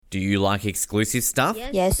Do you like exclusive stuff?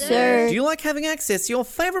 Yes, sir. Do you like having access to your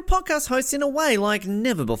favourite podcast hosts in a way like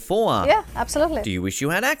never before? Yeah, absolutely. Do you wish you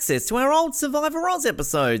had access to our old Survivor Oz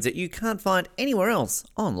episodes that you can't find anywhere else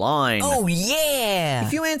online? Oh, yeah!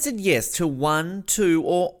 If you answered yes to one, two,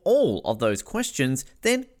 or all of those questions,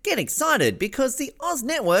 then get excited because the Oz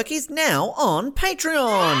Network is now on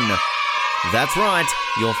Patreon. That's right,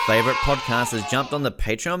 your favourite podcast has jumped on the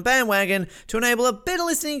Patreon bandwagon to enable a better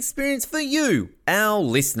listening experience for you, our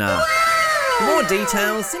listener. For more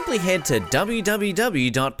details, simply head to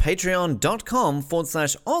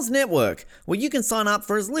www.patreon.com/Oz Network, where you can sign up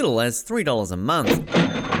for as little as $3 a month.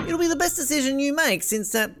 It'll be the best decision you make since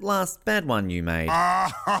that last bad one you made.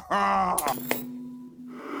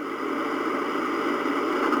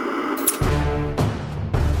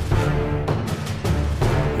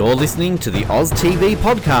 You're listening to the Oz TV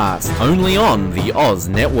podcast, only on the Oz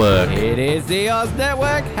Network. It is the Oz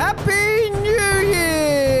Network. Happy New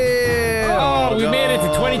Year! Oh, we made it to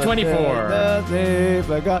 2024. I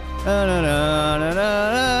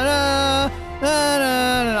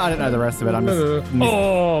don't know the rest of it. I'm just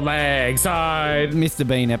Oh, my side. Mr.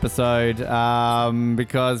 Bean episode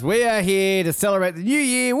because we are here to celebrate the new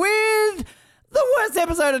year with the worst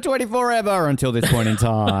episode of 24 ever until this point in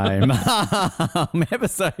time.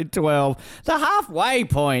 Episode 12, the halfway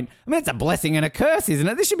point. I mean, it's a blessing and a curse, isn't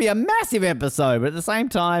it? This should be a massive episode, but at the same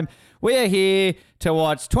time, we are here to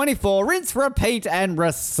watch 24, rinse, repeat, and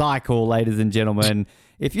recycle, ladies and gentlemen.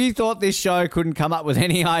 If you thought this show couldn't come up with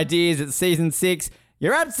any ideas at season 6,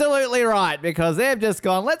 you're absolutely right, because they've just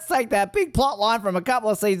gone, let's take that big plot line from a couple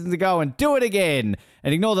of seasons ago and do it again.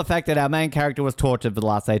 And ignore the fact that our main character was tortured for the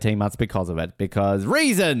last 18 months because of it. Because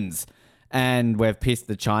reasons. And we've pissed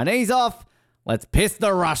the Chinese off. Let's piss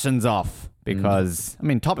the Russians off. Because, I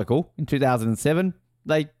mean, topical. In 2007,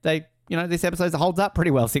 this episode holds up pretty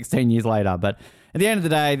well 16 years later. But at the end of the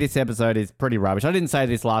day, this episode is pretty rubbish. I didn't say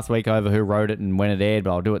this last week over who wrote it and when it aired,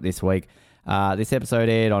 but I'll do it this week. This episode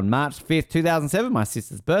aired on March 5th, 2007, my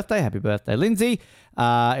sister's birthday. Happy birthday, Lindsay.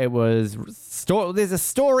 There's a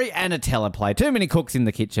story and a teleplay. Too many cooks in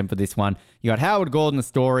the kitchen for this one. You got Howard Gordon, the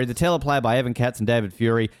story, the teleplay by Evan Katz and David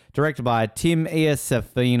Fury, directed by Tim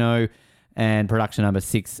Iasafino, and production number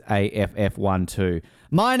 6AFF12.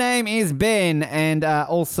 My name is Ben, and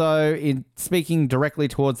also in speaking directly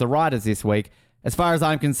towards the writers this week, as far as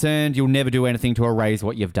I'm concerned, you'll never do anything to erase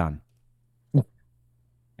what you've done.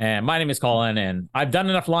 And my name is Colin, and I've done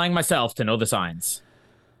enough lying myself to know the signs.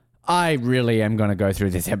 I really am going to go through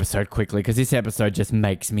this episode quickly because this episode just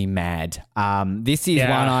makes me mad. This is one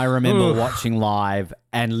I remember watching live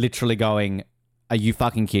and literally going, are you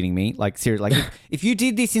fucking kidding me? Like, seriously, like if you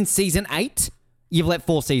did this in season 8, you've let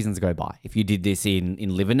 4 seasons go by. If you did this in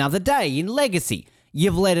Live Another Day, in Legacy,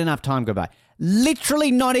 you've let enough time go by. Literally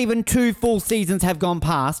not even 2 full seasons have gone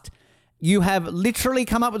past. You have literally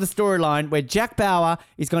come up with a storyline where Jack Bauer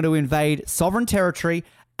is going to invade sovereign territory,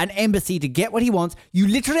 an embassy to get what he wants. You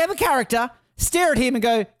literally have a character, stare at him and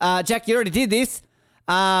go, Jack, you already did this.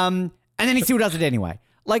 And then he still does it anyway.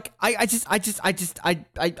 Like,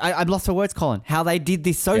 I've lost for words, Colin, how they did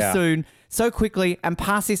this so soon, so quickly, and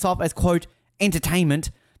pass this off as, quote,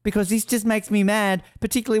 entertainment, because this just makes me mad,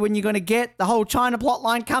 particularly when you're going to get the whole China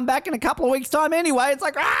plotline come back in a couple of weeks' time anyway. It's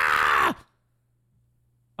like,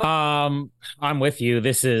 I'm with you.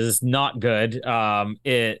 This is not good. As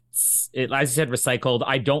I said, recycled.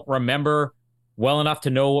 I don't remember well enough to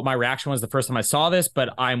know what my reaction was the first time I saw this, but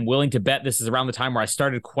I'm willing to bet this is around the time where I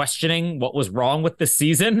started questioning what was wrong with this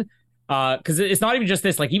season. Because it's not even just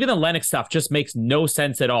this, like even the Lennox stuff just makes no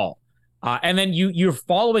sense at all. And then you're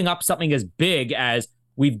following up something as big as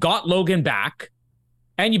we've got Logan back,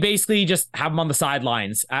 and you basically just have him on the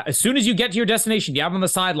sidelines. As soon as you get to your destination, you have him on the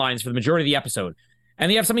sidelines for the majority of the episode. And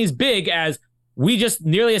you have something as big as we just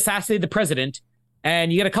nearly assassinated the president,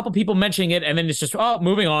 and you get a couple people mentioning it, and then it's just,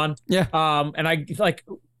 moving on. Yeah. And I like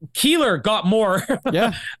Keeler got more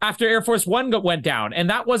after Air Force One went down, and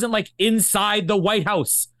that wasn't like inside the White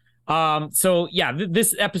House.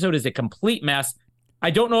 This episode is a complete mess. I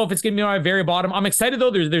don't know if it's going to be on my very bottom. I'm excited though.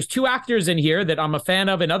 There's 2 actors in here that I'm a fan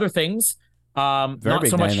of in other things. Very not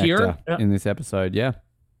so much here in this episode. Yeah.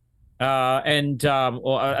 That's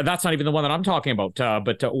not even the one that I'm talking about,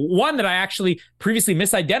 but one that I actually previously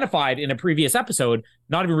misidentified in a previous episode,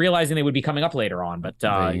 not even realizing they would be coming up later on. But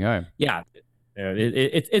there you go. Yeah,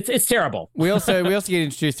 it's terrible. We also get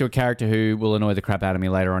introduced to a character who will annoy the crap out of me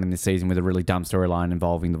later on in this season with a really dumb storyline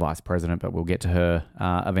involving the vice president, but we'll get to her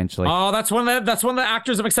eventually. Oh, that's one of the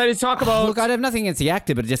actors I'm excited to talk about. Look, I have nothing against the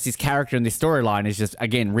actor, but just his character in this storyline is just,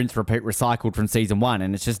 again, rinse, repeat, recycled from season 1,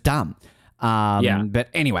 and it's just dumb. But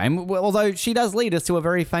anyway, although she does lead us to a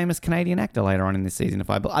very famous Canadian actor later on in this season, if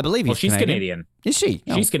I believe he's she's Canadian. Is she?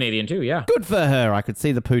 She's Canadian too, yeah. Good for her. I could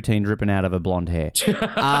see the poutine dripping out of her blonde hair.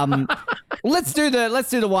 Let's do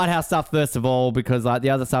the White House stuff first of all, because the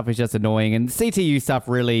other stuff is just annoying, and CTU stuff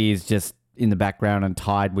really is just in the background and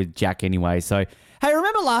tied with Jack anyway. So, hey,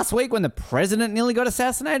 remember last week when the president nearly got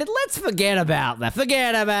assassinated? Let's forget about that.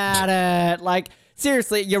 Forget about it. Like,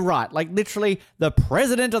 seriously, you're right. Like, literally, the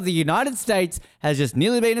president of the United States has just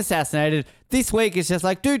nearly been assassinated. This week, it's just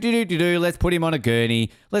like, let's put him on a gurney.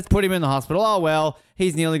 Let's put him in the hospital. Oh, well,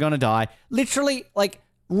 he's nearly going to die. Literally, like,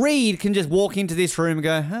 Reed can just walk into this room and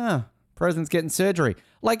go, president's getting surgery.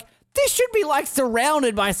 Like, this should be, like,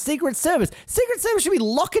 surrounded by Secret Service. Secret Service should be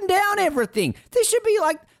locking down everything. This should be,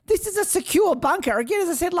 like, this is a secure bunker. Again, as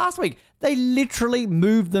I said last week, they literally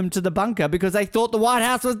moved them to the bunker because they thought the White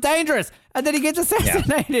House was dangerous. And then he gets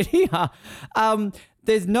assassinated here.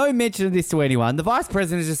 There's no mention of this to anyone. The vice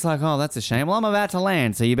president is just like, oh, that's a shame. Well, I'm about to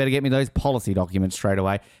land, so you better get me those policy documents straight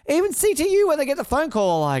away. Even CTU, when they get the phone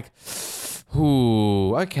call, like,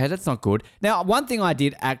 ooh, okay, that's not good. Now, one thing I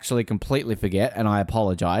did actually completely forget, and I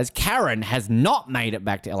apologize, Karen has not made it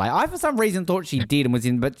back to LA. I, for some reason, thought she did and was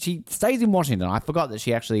in, but she stays in Washington. I forgot that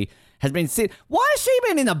she actually has been Why has she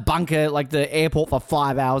been in the bunker, like the airport, for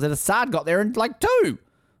 5 hours, and Assad got there in like 2?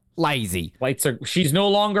 Lazy. She's no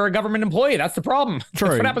longer a government employee. That's the problem. True.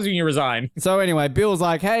 That's what happens when you resign. So anyway, Bill's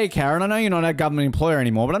like, hey, Karen, I know you're not a government employer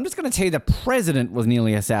anymore, but I'm just going to tell you the president was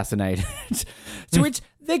nearly assassinated. To which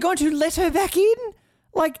they're going to let her back in?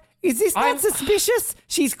 Like, is this not suspicious?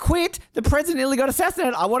 She's quit. The president nearly got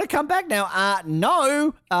assassinated. I want to come back now.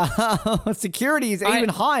 No. Security is even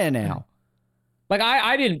higher now. Like,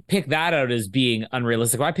 I didn't pick that out as being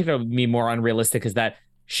unrealistic. What I picked out to be more unrealistic is that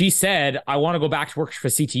she said, I want to go back to work for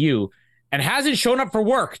CTU, and hasn't shown up for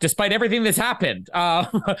work despite everything that's happened.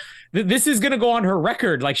 This is going to go on her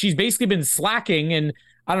record. Like, she's basically been slacking and,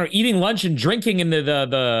 I don't know, eating lunch and drinking in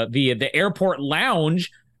the airport lounge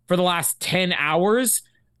for the last 10 hours.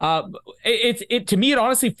 To me, it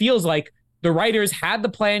honestly feels like the writers had the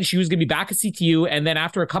plan. She was going to be back at CTU. And then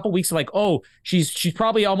after a couple weeks of like, oh, she's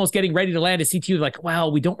probably almost getting ready to land at CTU. Like,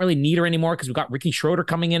 well, we don't really need her anymore because we've got Ricky Schroeder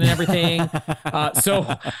coming in and everything.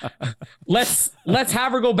 So let's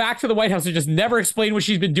have her go back to the White House and just never explain what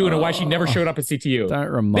she's been doing and why she never showed up at CTU. Don't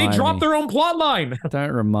remind me. They dropped their own plot line.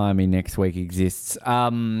 Don't remind me next week exists.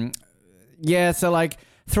 Yeah, so like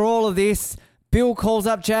through all of this, Bill calls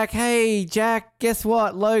up Jack. Hey, Jack, guess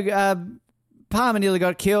what? Palmer nearly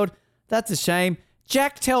got killed. That's a shame.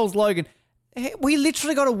 Jack tells Logan, hey, we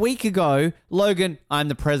literally got a week ago, Logan, I'm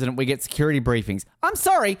the president, we get security briefings. I'm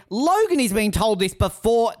sorry, Logan is being told this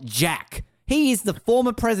before Jack. He is the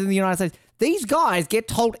former president of the United States. These guys get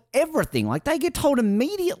told everything. Like, they get told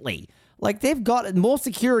immediately. Like, they've got more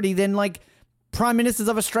security than, like, prime ministers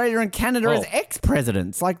of Australia and Canada as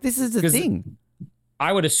ex-presidents. Like, this is the thing.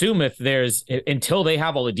 I would assume until they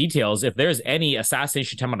have all the details, if there's any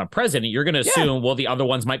assassination attempt on a president, you're going to assume, well, the other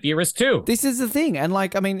ones might be a risk too. This is the thing. And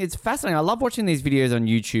like, I mean, it's fascinating. I love watching these videos on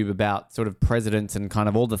YouTube about sort of presidents and kind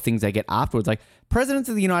of all the things they get afterwards. Like, presidents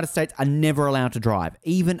of the United States are never allowed to drive,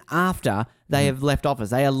 even after they have left office.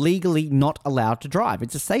 They are legally not allowed to drive.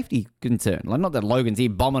 It's a safety concern. Like, not that Logan's here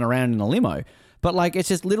bombing around in a limo, but like, it's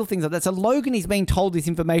just little things like that. So Logan is being told this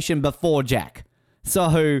information before Jack.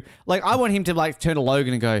 So, like, I want him to, like, turn to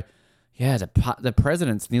Logan and go, yeah, the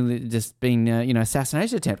president's nearly just been,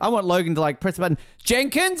 assassination attempt. I want Logan to, like, press the button,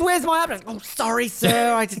 Jenkins, where's my update? Oh, sorry,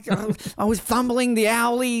 sir. I was fumbling the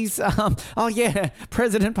owlies.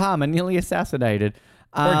 President Palmer nearly assassinated.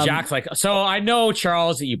 Or Jack's like, so I know,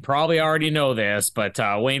 Charles, that you probably already know this, but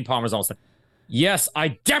Wayne Palmer's also, yes,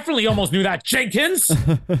 I definitely almost knew that, Jenkins.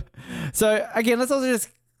 So, again, let's also just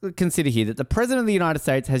consider here that the president of the United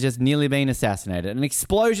States has just nearly been assassinated. An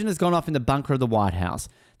explosion has gone off in the bunker of the White House.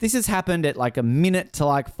 This has happened at like a minute to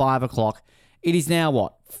like 5 o'clock. It is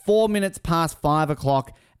now 4 minutes past 5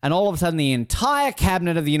 o'clock, and all of a sudden the entire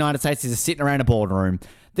cabinet of the United States is sitting around a boardroom.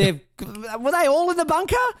 Were they all in the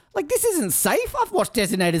bunker? Like, this isn't safe. I've watched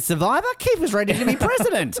Designated Survivor. Keep us ready to be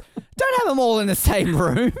president. Don't have them all in the same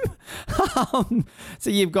room. So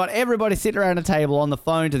you've got everybody sitting around a table on the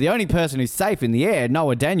phone to the only person who's safe in the air,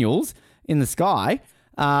 Noah Daniels, in the sky.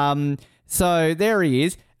 So there he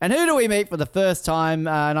is. And who do we meet for the first time?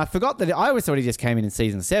 And I forgot that I always thought he just came in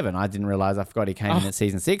season 7. I didn't realize I forgot he came in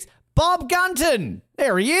season 6. Bob Gunton.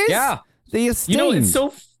 There he is. Yeah. The esteemed.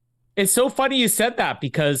 It's so funny you said that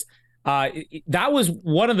because that was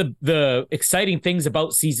one of the exciting things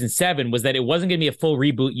about season 7 was that it wasn't going to be a full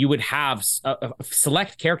reboot. You would have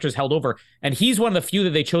select characters held over, and he's one of the few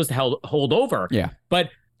that they chose to hold over. Yeah.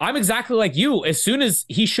 But I'm exactly like you. As soon as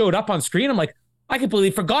he showed up on screen, I'm like, I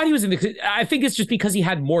completely forgot he was in the. I think it's just because he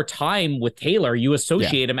had more time with Taylor. You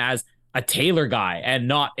associate him as a Taylor guy and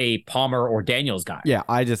not a Palmer or Daniels guy. Yeah,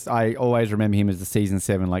 I always remember him as the season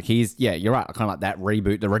 7. Like you're right, kind of like that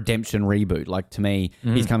reboot, the redemption reboot. Like to me,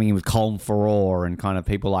 he's coming in with Colin Farrar and kind of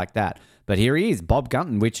people like that. But here he is, Bob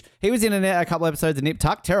Gunton, which he was in a couple episodes of Nip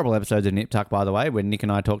Tuck, terrible episodes of Nip Tuck, by the way, when Nick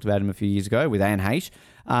and I talked about him a few years ago with Anne Heche.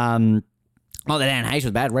 Not that Anne Heche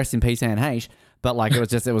was bad, rest in peace, Anne Heche. But like it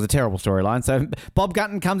was a terrible storyline. So Bob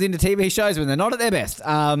Gunton comes into TV shows when they're not at their best. But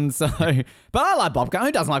I like Bob Gunton.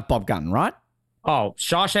 Who doesn't like Bob Gunton, right? Oh,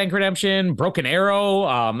 Shawshank Redemption, Broken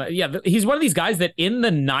Arrow. He's one of these guys that in the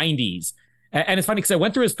 90s, and it's funny because I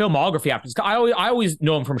went through his filmography after this. I always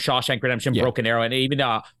know him from Shawshank Redemption, Broken Arrow, and even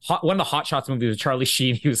one of the Hot Shots movies with Charlie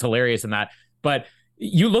Sheen. He was hilarious in that. But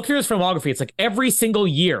you look through his filmography, it's like every single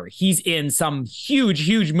year he's in some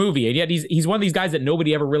huge movie, and yet he's one of these guys that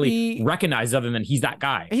nobody ever really recognizes other than he's that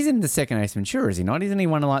guy. He's in the second Ace Ventura, is he not? Isn't he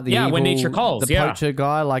one of like the evil, When Nature Calls, the poacher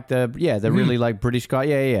guy, like the really like British guy?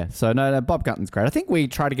 Yeah. So no, Bob Gunton's great. I think we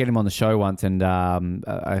tried to get him on the show once, and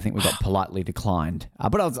I think we got politely declined.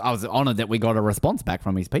 But I was honoured that we got a response back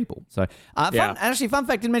from his people. So fun fact,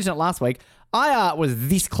 didn't mention it last week. I was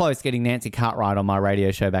this close getting Nancy Cartwright on my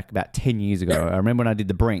radio show back about 10 years ago. I remember when I did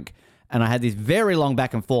The Brink, and I had this very long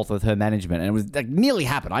back and forth with her management, and it was like nearly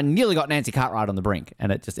happened. I nearly got Nancy Cartwright on The Brink,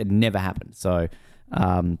 and it never happened. So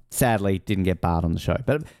sadly, didn't get barred on the show.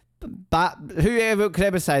 But whoever could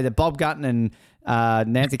ever say that Bob Gunton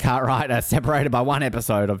and Nancy Cartwright are separated by one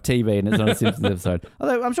episode of TV and it's not a Simpsons episode?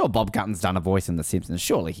 Although I'm sure Bob Gunton's done a voice in The Simpsons.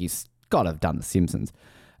 Surely he's got to have done The Simpsons.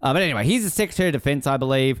 But anyway, he's the Secretary of Defense, I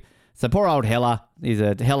believe. So poor old Heller. He's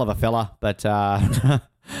a hell of a fella, but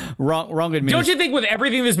wrong administration. Don't you think with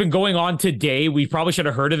everything that's been going on today, we probably should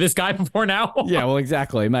have heard of this guy before now? Yeah, well,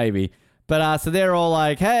 exactly, maybe. But so they're all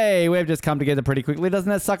like, hey, we've just come together pretty quickly. Doesn't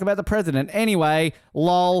that suck about the president? Anyway,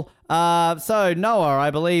 lol. So, Noah, I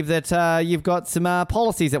believe that you've got some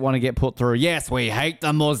policies that want to get put through. Yes, we hate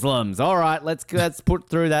the Muslims. All right, let's put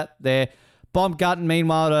through that there. Bob Gunton,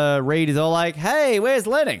 meanwhile, to Reed is all like, hey, where's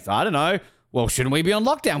Lennox? I don't know. Well, shouldn't we be on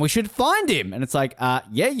lockdown? We should find him. And it's like,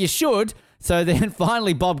 yeah, you should. So then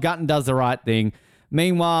finally Bob Gunton does the right thing.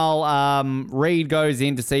 Meanwhile, Reed goes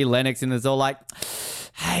in to see Lennox and is all like,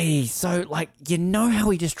 hey, so like, you know how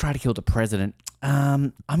we just tried to kill the president?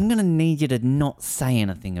 I'm going to need you to not say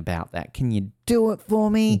anything about that. Can you do it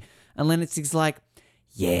for me? And Lennox is like,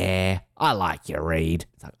 yeah, I like you, Reed.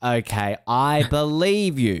 It's like, okay, I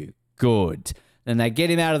believe you. Good. Then they get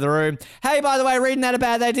him out of the room. Hey, by the way, reading that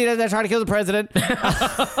about they did. They tried to kill the president.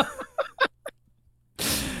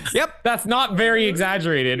 Yep. That's not very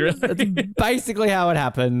exaggerated, really. That's basically how it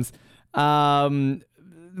happens.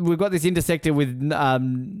 We've got this intersected with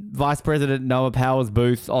Vice President Noah Powers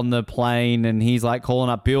Booth on the plane, and he's like calling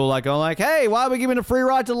up Bill, like, hey, why are we giving a free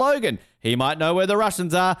ride to Logan? He might know where the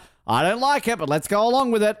Russians are. I don't like it, but let's go along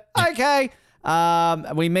with it. Okay.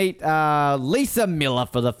 We meet Lisa Miller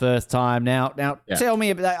for the first time. Now, tell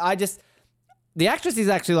me about that. The actress is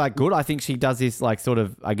actually like good. I think she does this like sort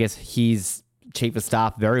of, I guess, his chief of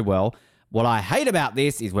staff very well. What I hate about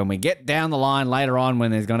this is when we get down the line later on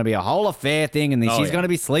when there's going to be a whole affair thing and then she's going to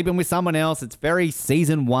be sleeping with someone else. It's very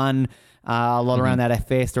season 1, a lot around that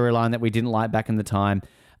affair storyline that we didn't like back in the time.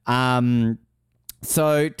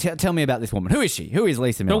 So tell me about this woman. Who is she? Who is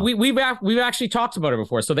Lisa Miller? So we've actually talked about her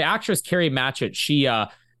before. So the actress Carrie Matchett,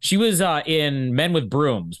 she was in Men with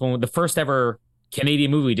Brooms, one of the first ever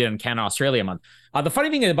Canadian movie we did in Canada Australia month. The funny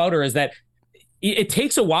thing about her is that it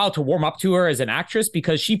takes a while to warm up to her as an actress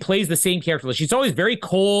because she plays the same character. She's always very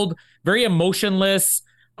cold, very emotionless.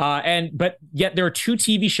 But yet there are 2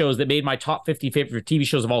 TV shows that made my top 50 favorite TV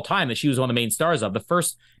shows of all time that she was one of the main stars of. The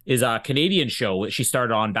first is a Canadian show that she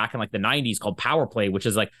started on back in like the 90s called Power Play, which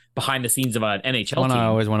is like behind the scenes of an NHL one team. I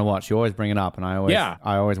always want to watch. You always bring it up, and I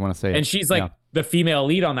always want to see it. And she's like the female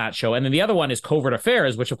lead on that show. And then the other one is Covert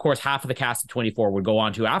Affairs, which of course half of the cast of 24 would go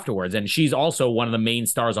on to afterwards. And she's also one of the main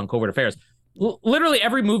stars on Covert Affairs. Literally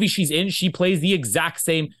every movie she's in, she plays the exact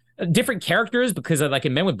same different characters because like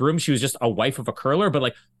in Men with Brooms, she was just a wife of a curler, but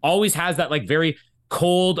like always has that like very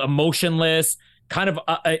cold, emotionless, kind of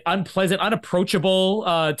unpleasant, unapproachable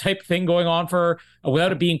type thing going on for her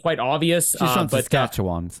without it being quite obvious. She's from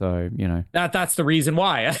Saskatchewan, so you know that's the reason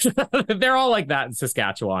why. They're all like that in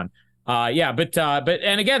Saskatchewan. But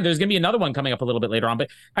and again, there's gonna be another one coming up a little bit later on. But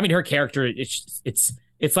I mean, her character,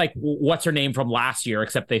 it's like what's her name from last year,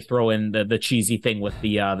 except they throw in the cheesy thing with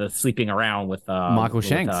the sleeping around with Michael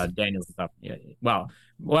Shanks, Daniels and stuff. Yeah, well,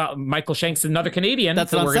 Well, Michael Shanks, another Canadian.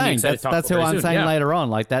 That's what I'm saying. That's who I'm saying later on.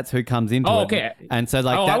 Like, that's who comes into it. Okay. And so,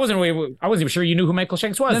 like, I wasn't even sure you knew who Michael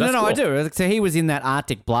Shanks was. No, cool. I do. So he was in that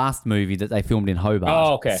Arctic Blast movie that they filmed in Hobart.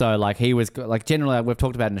 Oh, okay. So, like, he was, like, generally, like, we've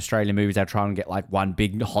talked about in Australian movies, they try and get, like, one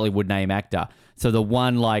big Hollywood name actor. So the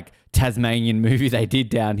one, like, Tasmanian movie they did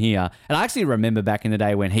down here, and I actually remember back in the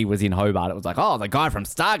day when he was in Hobart, it was like, oh, the guy from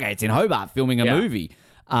Stargate's in Hobart filming a movie.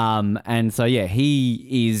 And so, yeah,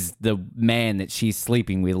 he is the man that she's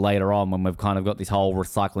sleeping with later on when we've kind of got this whole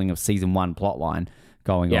recycling of season 1 plotline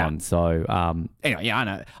going on. So, anyway, yeah, I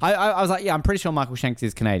know. I was like, yeah, I'm pretty sure Michael Shanks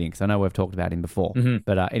is Canadian because I know we've talked about him before.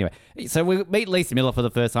 But anyway, so we meet Lisa Miller for the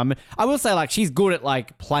first time. I will say, like, she's good at,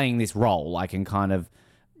 like, playing this role, like, and kind of,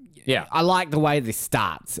 I like the way this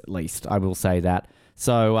starts, at least. I will say that.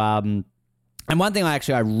 So, and one thing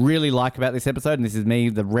I really like about this episode, and this is me,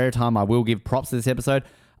 the rare time I will give props to this episode,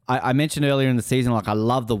 I mentioned earlier in the season, like, I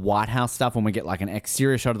love the White House stuff when we get, like, an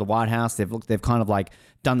exterior shot of the White House. They've kind of, like,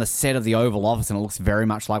 done the set of the Oval Office, and it looks very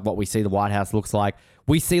much like what we see the White House looks like.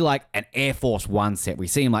 We see, like, an Air Force One set. We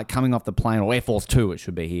see him, like, coming off the plane, or Air Force Two, it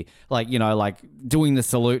should be here. Like, you know, like, doing the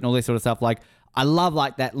salute and all this sort of stuff. Like, I love,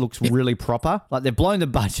 like, that looks really proper. Like, they've blown the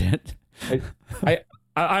budget.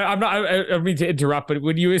 I'm not. I mean to interrupt, but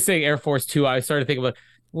when you were saying Air Force Two, I started thinking about,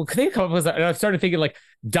 well, could they come up with that? And I started thinking like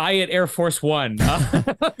Diet Air Force One,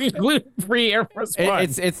 gluten-free Air Force One.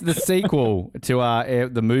 It's the sequel to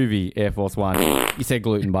the movie Air Force One. You said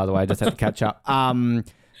gluten, by the way. I just had to catch up.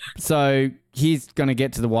 So he's gonna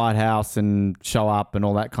get to the White House and show up and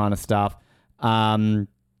all that kind of stuff. Ow!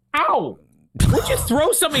 What'd you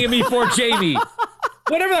throw something at me for, Jamie?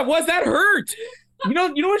 Whatever that was, that hurt. You know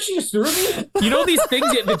what she just threw me? You know these things,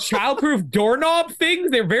 the childproof doorknob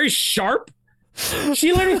things? They're very sharp.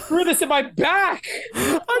 She literally threw this in my back.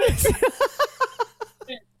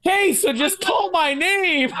 Hey, so just call my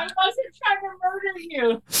name. I wasn't trying to murder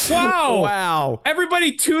you. Wow.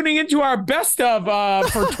 Everybody tuning into our best of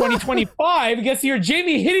for 2025 gets to hear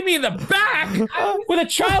Jamie hitting me in the back with a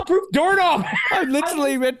childproof doorknob. I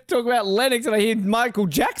literally went to talk about Lennox and I hear Michael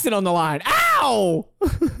Jackson on the line. Ow! I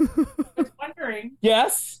was wondering.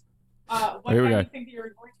 Yes. What time do you think that you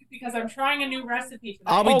were going to? Because I'm trying a new recipe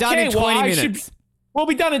tonight. I'll be done in 20 minutes. We'll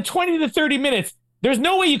be done in 20 to 30 minutes. There's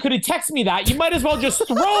no way you could have texted me that. You might as well just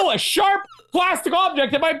throw a sharp plastic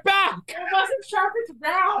object at my back. It wasn't sharp, it's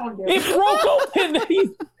round. It broke open.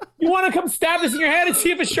 You want to come stab this in your head and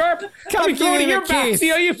see if it's sharp? Come throw it in your kiss. back. See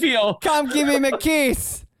how you feel. Come give him a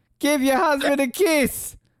kiss. Give your husband a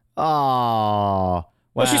kiss. Oh, wow.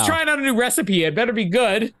 Well, she's trying out a new recipe. It better be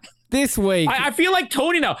good. This week. I feel like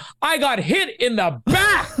Tony now. I got hit in the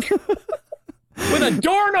back. With a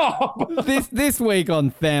doorknob. This week on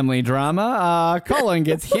Family Drama, Colin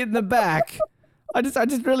gets hit in the back. I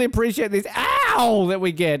just really appreciate this ow that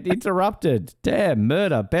we get interrupted. Damn,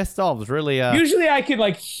 murder, best ofs, really. Usually I can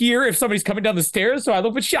like hear if somebody's coming down the stairs, so I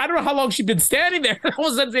look, but I don't know how long she's been standing there. All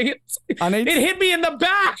of a sudden it hit me in the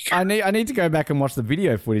back. I need to go back and watch the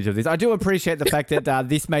video footage of this. I do appreciate the fact that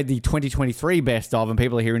this made the 2023 best of, and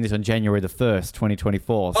people are hearing this on January the 1st,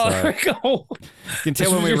 2024. So you can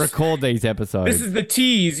tell when we record these episodes. This is the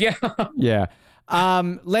tease, yeah. Yeah.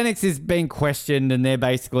 Lennox is being questioned and they're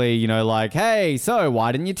basically, you know, like, hey, so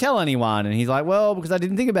why didn't you tell anyone? And he's like, well, because I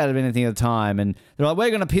didn't think about anything at the time. And they're like, we're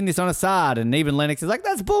going to pin this on Assad. And even Lennox is like,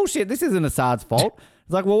 that's bullshit. This isn't Assad's fault.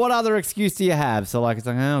 It's like, well, what other excuse do you have? So like, it's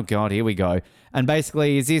like, oh God, here we go. And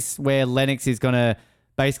basically, is this where Lennox is going to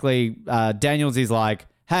basically, Daniels is like,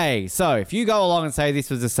 hey, so if you go along and say this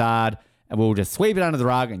was Assad, and we'll just sweep it under the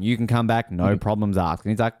rug and you can come back, no problems asked.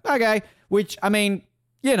 And he's like, okay, which, I mean,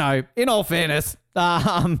 you know, in all fairness,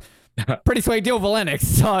 pretty sweet deal for Lennox.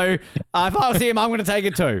 So if I was him, I'm going to take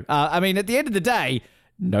it too. I mean, at the end of the day,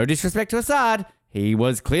 no disrespect to Assad, he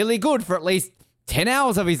was clearly good for at least 10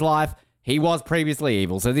 hours of his life. He was previously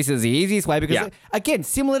evil. So this is the easiest way because, again,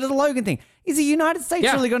 similar to the Logan thing, is the United States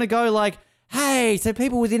really going to go like, hey, so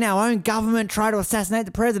people within our own government try to assassinate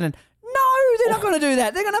the president? No, they're not going to do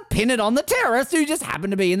that. They're going to pin it on the terrorists who just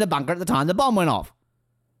happened to be in the bunker at the time the bomb went off.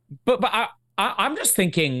 But I'm just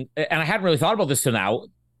thinking, and I hadn't really thought about this till now.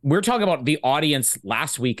 We're talking about the audience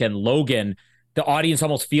last week and Logan. The audience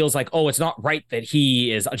almost feels like, oh, it's not right that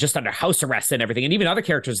he is just under house arrest and everything. And even other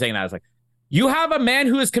characters saying that. I was like, you have a man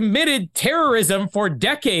who has committed terrorism for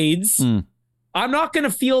decades. I'm not going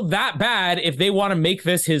to feel that bad if they want to make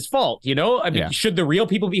this his fault. You know, I mean, should the real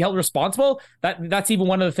people be held responsible? That's even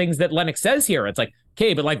one of the things that Lennox says here. It's like,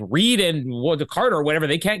 okay, but like Reed and the Carter or whatever,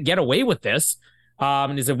 they can't get away with this.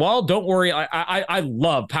 And he said, well, don't worry. I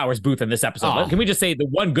love Powers Booth in this episode. Oh. Can we just say the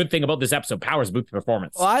one good thing about this episode, Powers Booth's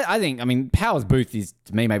performance? Well, I think, Powers Booth is,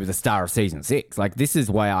 to me, maybe the star of season 6. Like, this is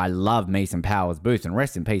why I love me some Powers Booth, and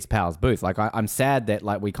rest in peace, Powers Booth. Like, I'm sad that,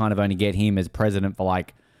 like, we kind of only get him as president for,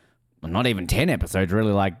 like, not even 10 episodes,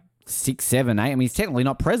 really, like 6, 7, 8. I mean, he's technically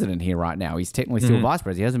not president here right now. He's technically still vice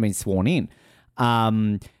president. He hasn't been sworn in.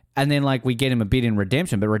 And then, like, we get him a bit in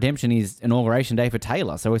Redemption, but Redemption is Inauguration Day for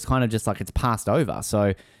Taylor, so it's kind of just like it's passed over.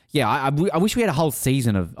 So, yeah, I wish we had a whole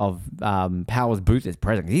season of Powers Booth as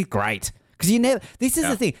president. He's great. Because this is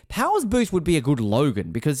the thing. Powers Booth would be a good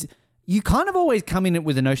Logan, because you kind of always come in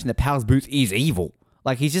with the notion that Powers Booth is evil.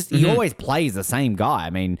 Like, he always plays the same guy. I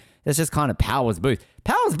mean, that's just kind of Powers Booth.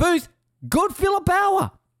 Powers Booth, good Philip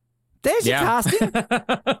Bauer. There's your casting.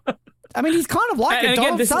 I mean, he's kind of like a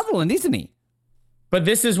Donald Sutherland, isn't he? But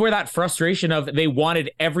this is where that frustration of they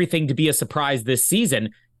wanted everything to be a surprise this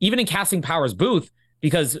season, even in casting Powers Booth,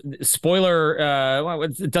 because spoiler,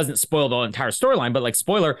 it doesn't spoil the entire storyline, but like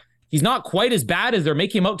spoiler, he's not quite as bad as they're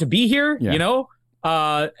making him out to be here, you know?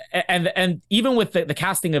 And even with the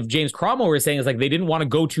casting of James Cromwell, we're saying is like they didn't want to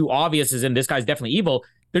go too obvious as in this guy's definitely evil.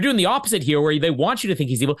 They're doing the opposite here where they want you to think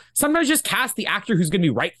he's evil. Sometimes just cast the actor who's going to be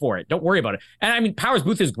right for it. Don't worry about it. And I mean, Powers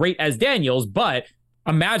Booth is great as Daniels, but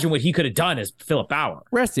imagine what he could have done as Philip Bauer.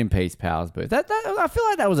 Rest in peace, Powers Booth. I feel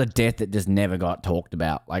like that was a death that just never got talked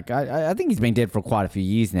about. Like, I think he's been dead for quite a few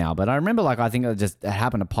years now, but I remember, like, I think it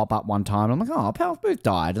happened to pop up one time. And I'm like, oh, Powers Booth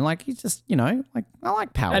died. And, like, he's just, like, I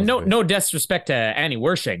like Powers And Booth. no disrespect to Annie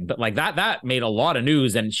Wersching, but, like, that made a lot of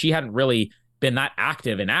news, and she hadn't really been that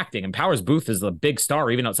active in acting. And Powers Booth is the big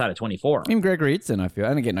star even outside of 24. Even Gregory Eaton, I feel.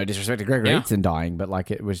 And again, no disrespect to Gregory Eaton dying, but,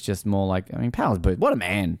 like, it was just more like, Powers Booth. What a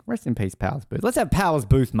man. Rest in peace, Powers Booth. Let's have Powers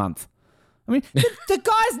Booth month. I mean, the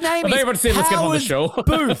guy's name is about to say, let's get him on the show.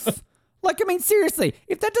 Booth. Like, I mean, seriously,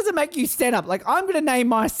 if that doesn't make you stand up, like, I'm going to name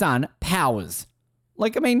my son Powers.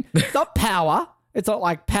 Like, I mean, it's not power. It's not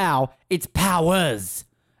like pow. It's Powers.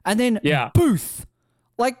 And then Booth.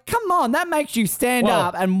 Like, come on. That makes you stand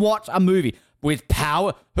up and watch a movie with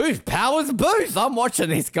power. Who's Powers Booth? I'm watching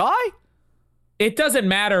this guy. It doesn't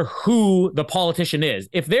matter who the politician is.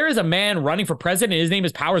 If there is a man running for president and his name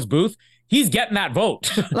is Powers Booth, he's getting that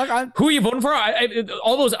vote. Like, who are you voting for?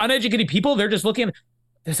 All those uneducated people, they're just looking.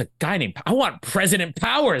 There's a guy named. I want President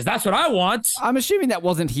Powers. That's what I want. I'm assuming that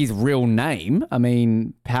wasn't his real name. I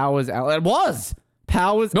mean, Powers. It was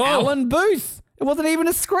Powers Allen Booth. It wasn't even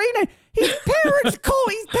a screen name. His parents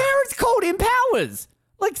called him Powers.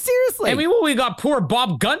 Like, seriously. I mean, we got poor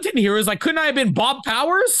Bob Gunton here. Is like, couldn't I have been Bob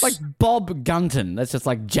Powers? Like Bob Gunton. That's just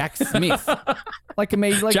like Jack Smith. Like, I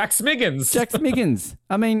mean, like Jack Smiggins. Jack Smiggins.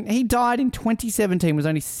 I mean, he died in 2017. Was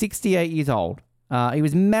only 68 years old. He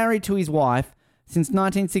was married to his wife since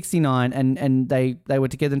 1969, and they were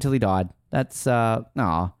together until he died. That's he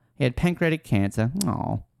had pancreatic cancer.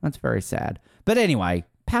 Oh, that's very sad. But anyway,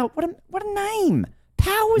 what a name,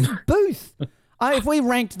 Powers Booth. If we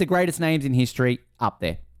ranked the greatest names in history, up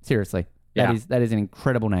there. Seriously. That is an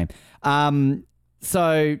incredible name.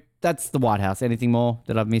 So that's the White House. Anything more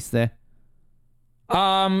that I've missed there?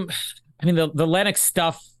 I mean, the Lennox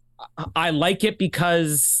stuff, I like it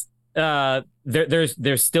because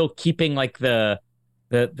they're still keeping like the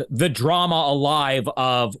drama alive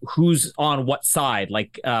of who's on what side.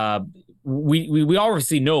 Like we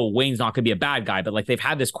obviously know Wayne's not going to be a bad guy, but like they've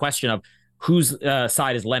had this question of whose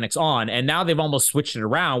side is Lennox on, and now they've almost switched it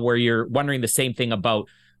around where you're wondering the same thing about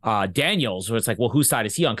Daniels, where it's like, well, whose side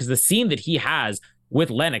is he on? Because the scene that he has with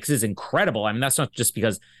Lennox is incredible. I mean, that's not just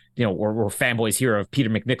because we're fanboys here of Peter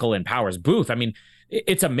McNichol and Powers Booth. I mean,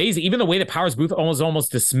 it's amazing. Even the way that Powers Booth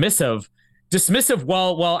almost dismissive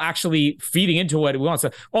while actually feeding into what he wants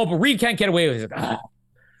to. Oh, but Reed can't get away with it.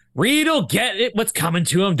 Reed'll get it. What's coming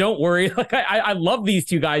to him? Don't worry. Like I love these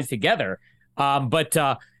two guys together. But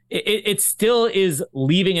it still is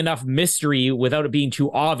leaving enough mystery without it being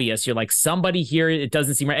too obvious. You're like, somebody here, it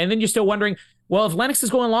doesn't seem right. And then you're still wondering, well, if Lennox is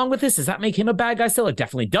going along with this, does that make him a bad guy still? It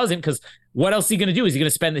definitely doesn't, because what else is he going to do? Is he going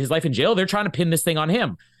to spend his life in jail? They're trying to pin this thing on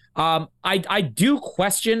him. I do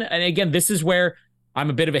question, and again, this is where I'm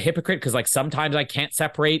a bit of a hypocrite, because like sometimes I can't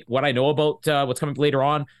separate what I know about what's coming up later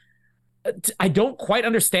on. I don't quite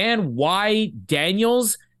understand why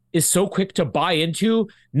Daniels is so quick to buy into,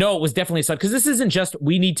 no, it was definitely Assad. Because this isn't just,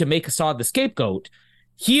 we need to make Assad the scapegoat.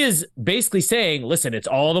 He is basically saying, listen, it's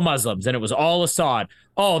all the Muslims and it was all Assad.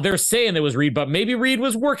 Oh, they're saying there was Reed, but maybe Reed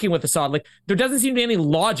was working with Assad. Like, there doesn't seem to be any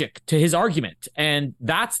logic to his argument. And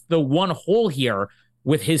that's the one hole here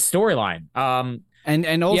with his storyline.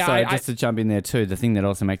 And also, just to jump in there too, the thing that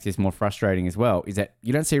also makes this more frustrating as well is that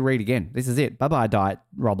you don't see Reed again. This is it. Bye-bye, diet,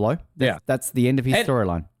 Rob Lowe. That's the end of his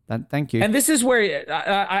storyline. Thank you. And this is where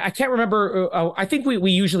I can't remember. I think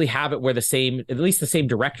we usually have it where at least the same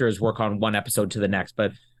directors work on one episode to the next.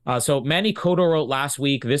 But so Manny Coto wrote last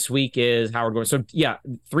week. This week is Howard Gordon. So yeah,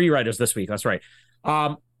 3 writers this week. That's right.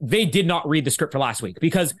 They did not read the script for last week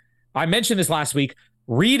because I mentioned this last week.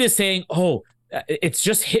 Reed is saying, "Oh, it's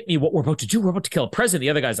just hit me what we're about to do. We're about to kill a president." The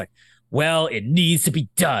other guy's like, "Well, it needs to be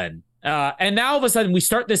done." And now all of a sudden we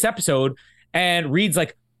start this episode and Reed's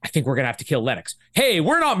like, "I think we're going to have to kill Lennox." Hey,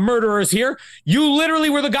 we're not murderers here. You literally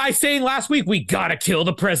were the guy saying last week, we got to kill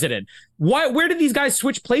the president. Where did these guys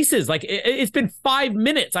switch places? Like, it's been 5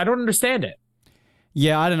 minutes. I don't understand it.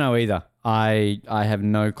 Yeah, I don't know either. I have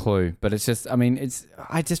no clue. But it's just,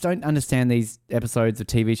 I just don't understand these episodes of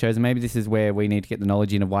TV shows. And maybe this is where we need to get the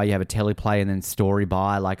knowledge in of why you have a teleplay and then story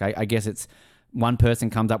by. Like, I guess it's one person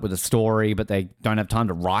comes up with a story, but they don't have time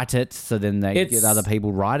to write it. So then they get other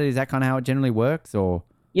people write it. Is that kind of how it generally works? Or...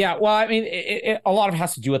 Yeah, well, I mean, a lot of it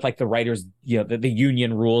has to do with like the writers, the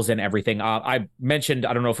union rules and everything. I mentioned,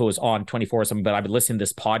 I don't know if it was on 24 or something, but I've been listening to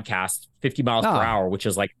this podcast, 50 miles per hour, which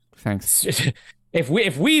is like, thanks. If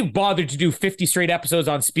we bothered to do 50 straight episodes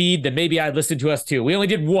on speed, then maybe I'd listen to us too. We only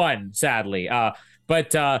did 1, sadly.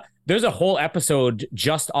 But there's a whole episode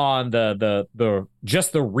just on the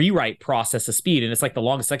rewrite process of speed, and it's like the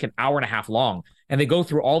longest, like an hour and a half long, and they go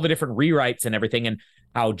through all the different rewrites and everything, and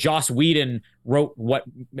how Joss Whedon wrote what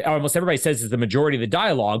almost everybody says is the majority of the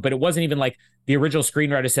dialogue, but it wasn't even like the original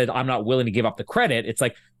screenwriter said, "I'm not willing to give up the credit." It's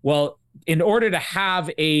like, well, in order to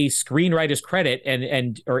have a screenwriter's credit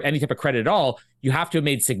and or any type of credit at all, you have to have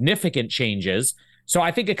made significant changes. So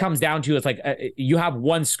I think it comes down to, it's like you have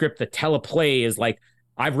one script. The teleplay is like,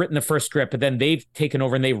 I've written the first script, but then they've taken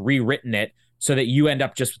over and they've rewritten it so that you end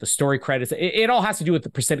up just with the story credits. It all has to do with the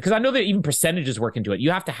percent, because I know that even percentages work into it.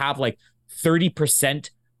 You have to have like 30%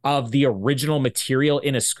 of the original material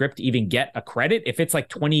in a script to even get a credit. If it's like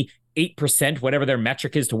 28%, whatever their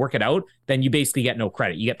metric is to work it out, then you basically get no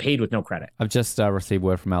credit. You get paid with no credit. I've just received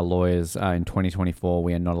word from our lawyers in 2024,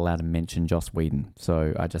 we are not allowed to mention Joss Whedon.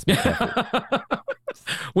 So I just be careful.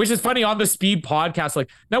 Which is funny on the Speed podcast. Like,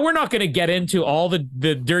 now we're not going to get into all the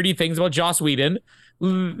dirty things about Joss Whedon.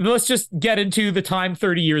 Let's just get into the time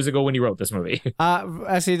 30 years ago when he wrote this movie.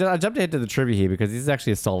 Actually, I jumped ahead to the trivia here because this is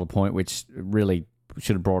actually a solid point, which really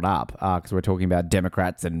should have brought up because we're talking about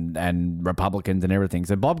Democrats and Republicans and everything.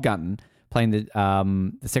 So Bob Gunton playing the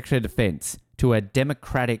Secretary of Defense to a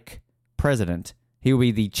Democratic president. He will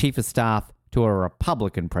be the chief of staff to a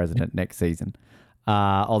Republican president next season.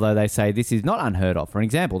 Although they say this is not unheard of. For an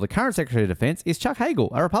example, the current Secretary of Defense is Chuck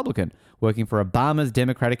Hagel, a Republican, working for Obama's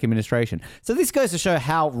Democratic administration. So this goes to show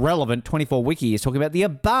how relevant 24 Wiki is talking about the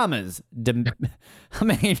Obamas.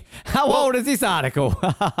 How old is this article?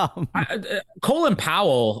 Colin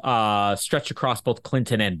Powell stretched across both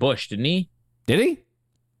Clinton and Bush, didn't he? Did he?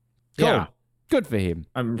 Cool. Yeah. Good for him.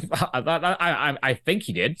 I think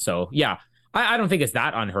he did. So, yeah, I don't think it's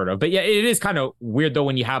that unheard of. But, yeah, it is kind of weird, though,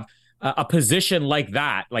 when you have a position like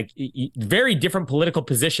that, like very different political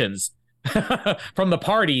positions from the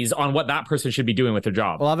parties on what that person should be doing with their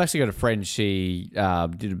job. Well, I've actually got a friend, she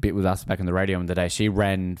did a bit with us back in the radio on the day. She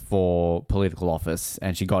ran for political office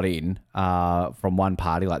and she got in from one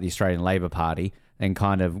party, like the Australian Labor Party, and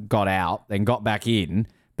kind of got out, then got back in,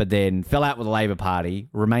 but then fell out with the Labor Party,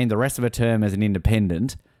 remained the rest of her term as an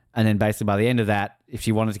independent. And then basically by the end of that, if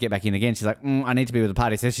she wanted to get back in again, she's like, I need to be with the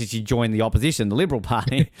party. So she joined the opposition, the Liberal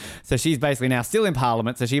Party. So she's basically now still in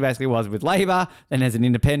Parliament. So she basically was with Labor, then as an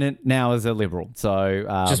independent, now as a Liberal. So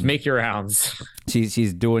just make your rounds.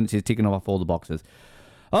 She's ticking off all the boxes.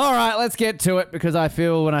 All right, let's get to it because I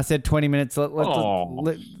feel when I said 20 minutes, have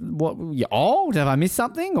I missed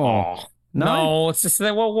something? Or No, it's just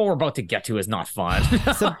that what we're about to get to is not fun.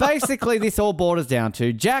 So basically, this all borders down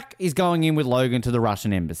to Jack is going in with Logan to the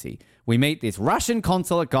Russian embassy. We meet this Russian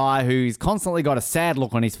consulate guy who's constantly got a sad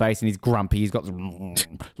look on his face and he's grumpy. He's got this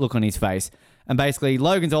look on his face. And basically,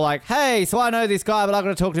 Logan's all like, hey, so I know this guy, but I've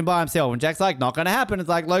got to talk to him by himself. And Jack's like, not going to happen. It's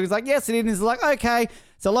like, Logan's like, yes, it is. And he's like, okay.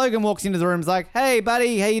 So Logan walks into the room and is like, hey,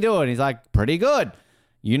 buddy, how you doing? He's like, pretty good.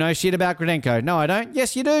 You know shit about Grodenko. No, I don't.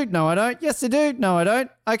 Yes, you do. No, I don't. Yes, I do. No, I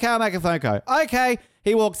don't. Okay, I'll make a phone call. Okay.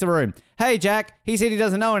 He walks the room. Hey, Jack. He said he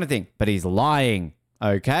doesn't know anything, but he's lying.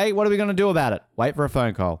 Okay. What are we going to do about it? Wait for a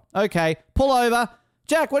phone call. Okay. Pull over.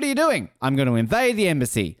 Jack, what are you doing? I'm going to invade the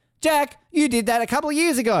embassy. Jack, you did that a couple of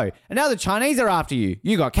years ago, and now the Chinese are after you.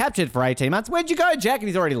 You got captured for 18 months. Where'd you go, Jack? And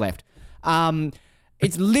he's already left.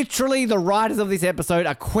 It's literally the writers of this episode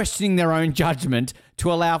are questioning their own judgment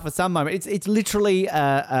to allow for some moment. It's literally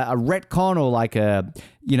a retcon or like a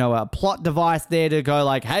plot device there to go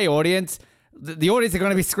like, hey, audience, the audience are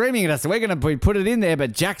going to be screaming at us. So we're going to put it in there,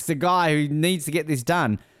 but Jack's the guy who needs to get this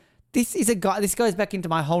done. This is a guy. This goes back into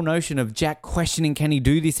my whole notion of Jack questioning, can he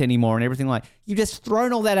do this anymore and everything. Like, you've just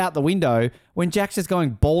thrown all that out the window when Jack's just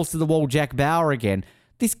going balls to the wall Jack Bauer again.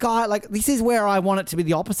 This guy, like, this is where I want it to be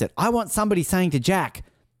the opposite. I want somebody saying to Jack,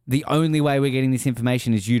 the only way we're getting this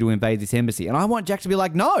information is you to invade this embassy. And I want Jack to be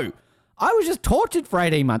like, no, I was just tortured for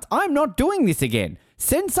 18 months. I'm not doing this again.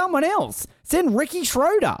 Send someone else. Send Ricky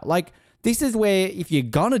Schroeder. Like, this is where, if you're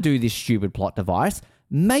going to do this stupid plot device,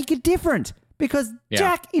 make it different. Because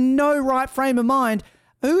Jack, in no right frame of mind,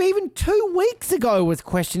 who even 2 weeks ago was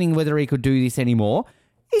questioning whether he could do this anymore,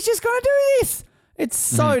 is just going to do this. It's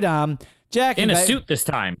so dumb. Jack in a suit this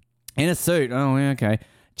time. In a suit. Oh, yeah, okay.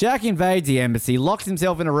 Jack invades the embassy, locks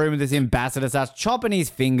himself in a room with this ambassador, starts chopping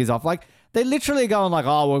his fingers off. Like, they're literally going like,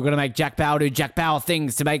 oh, we're going to make Jack Bauer do Jack Bauer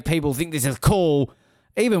things to make people think this is cool.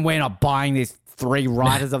 Even we're not buying this, 3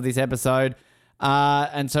 writers of this episode.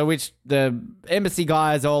 And so which the embassy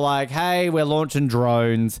guys are all like, hey, we're launching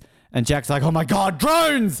drones. And Jack's like, oh my God,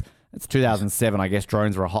 drones! It's 2007, I guess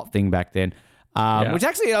drones were a hot thing back then. Which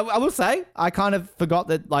actually, I will say, I kind of forgot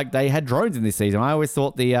that like they had drones in this season. I always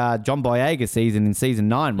thought the John Boyega season in season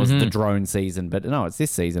 9 was the drone season. But no, it's this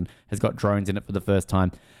season has got drones in it for the first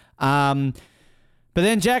time. But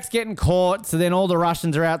then Jack's getting caught. So then all the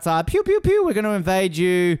Russians are outside. Pew, pew, pew, we're going to invade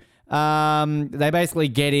you. They basically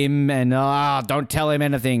get him and don't tell him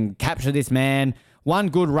anything. Capture this man. One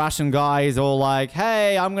good Russian guy is all like,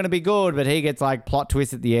 hey, I'm going to be good. But he gets like plot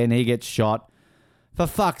twist at the end. He gets shot. For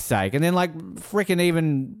fuck's sake. And then like freaking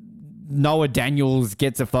even Noah Daniels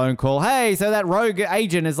gets a phone call. Hey, so that rogue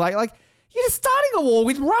agent is like you're just starting a war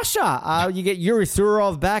with Russia. You get Yuri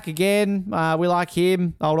Surov back again. We like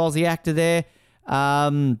him. Old Aussie actor there.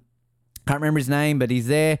 Can't remember his name, but he's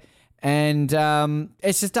there. And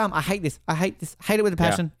it's just dumb. I hate this. I hate this. Hate it with a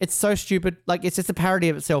passion. Yeah. It's so stupid. Like, it's just a parody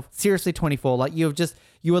of itself. Seriously, 24. Like, you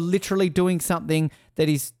are literally doing something that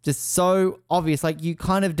is just so obvious. Like, you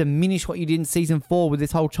kind of diminish what you did in season 4 with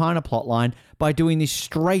this whole China plot line by doing this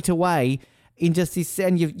straight away in just this.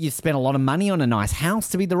 And you've spent a lot of money on a nice house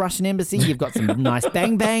to be the Russian embassy. You've got some nice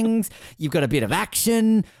bang-bangs. You've got a bit of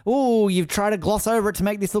action. Oh, you've tried to gloss over it to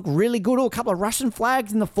make this look really good. Oh, a couple of Russian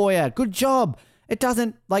flags in the foyer. Good job. It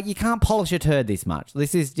doesn't, like, you can't polish a turd this much.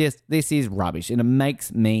 This is rubbish, and it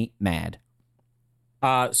makes me mad.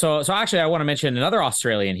 So actually, I want to mention another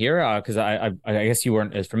Australian here, because I guess you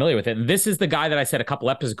weren't as familiar with it. And this is the guy that I said a couple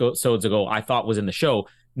episodes ago I thought was in the show,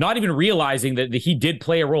 not even realizing that he did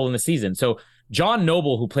play a role in the season. So John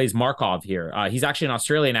Noble, who plays Markov here, he's actually an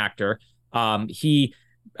Australian actor.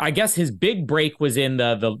 I guess his big break was in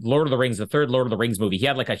the Lord of the Rings, the third Lord of the Rings movie. He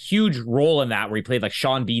had like a huge role in that where he played like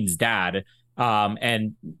Sean Bean's dad.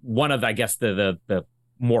 And one of, I guess, the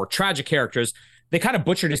more tragic characters, they kind of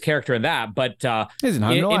butchered his character in that. But he's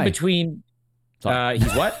in between,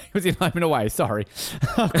 he's what? He was in Home and Away. Sorry,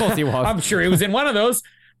 of course he was. I'm sure he was in one of those.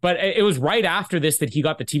 But it was right after this that he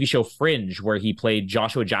got the TV show Fringe, where he played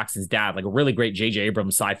Joshua Jackson's dad, like a really great J.J.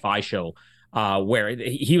 Abrams sci-fi show. Where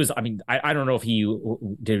he was, I mean, I don't know if he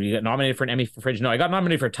get nominated for an Emmy for Fringe. No, I got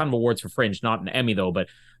nominated for a ton of awards for Fringe, not an Emmy though. But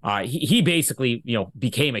he basically,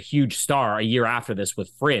 became a huge star a year after this with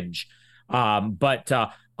Fringe. But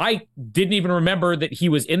I didn't even remember that he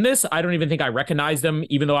was in this. I don't even think I recognized him,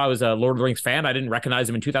 even though I was a Lord of the Rings fan. I didn't recognize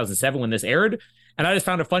him in 2007 when this aired. And I just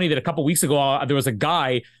found it funny that a couple weeks ago, there was a guy,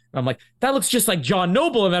 and I'm like, that looks just like John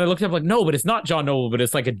Noble. And then I looked up like, no, but it's not John Noble, but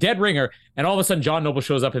it's like a dead ringer. And all of a sudden, John Noble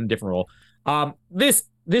shows up in a different role. This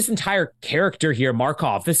entire character here,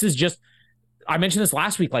 Markov, this is just, I mentioned this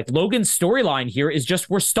last week, like Logan's storyline here is just,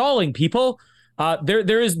 we're stalling people.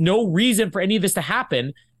 There is no reason for any of this to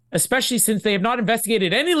happen, especially since they have not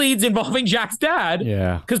investigated any leads involving Jack's dad.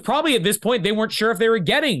 Yeah. Because probably at this point, they weren't sure if they were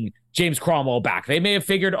getting James Cromwell back. They may have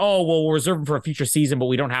figured, oh, well, we'll reserve him for a future season, but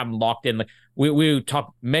we don't have him locked in. Like we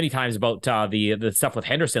talked many times about the stuff with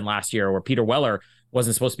Henderson last year where Peter Weller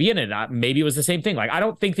wasn't supposed to be in it. Maybe it was the same thing. Like, I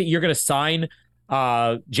don't think that you're going to sign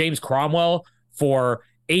James Cromwell for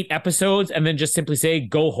 8 episodes and then just simply say,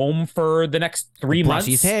 go home for the next 3 months.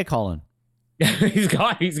 Brush his hair, Colin. He's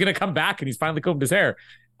going to come back and he's finally combed his hair.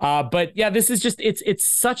 But yeah, this is just, it's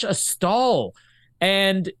such a stall.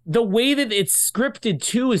 And the way that it's scripted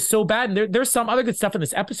too is so bad. And there's some other good stuff in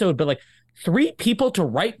this episode, but like 3 people to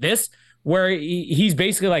write this where he's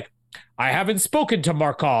basically like, I haven't spoken to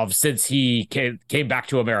Markov since he came back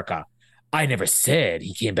to America. I never said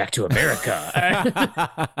he came back to America.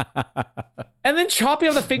 And then chopping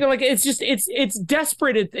on the finger, like it's just, it's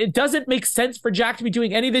desperate. It doesn't make sense for Jack to be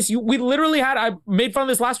doing any of this. We literally had, I made fun of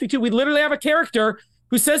this last week too. We literally have a character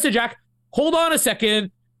who says to Jack, hold on a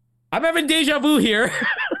second. I'm having deja vu here.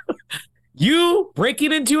 You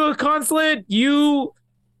breaking into a consulate, you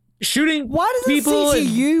shooting Why doesn't people.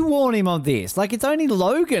 CTU warn him on this? Like, it's only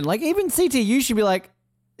Logan. Like, even CTU should be like,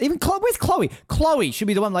 even where's Chloe? Chloe should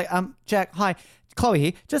be the one like, Jack, hi, Chloe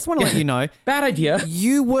here. Just want to let you know. Bad idea.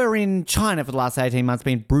 You were in China for the last 18 months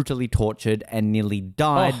being brutally tortured and nearly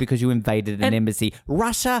died because you invaded an embassy.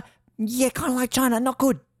 Russia, yeah, kind of like China, not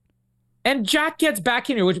good. And Jack gets back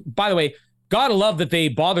in here, which, by the way, gotta love that they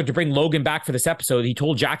bothered to bring Logan back for this episode. He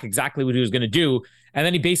told Jack exactly what he was going to do. And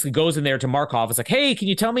then he basically goes in there to Markov. It's like, hey, can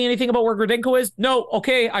you tell me anything about where Grodinko is? No,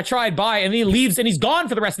 okay, I tried, bye. And then he leaves and he's gone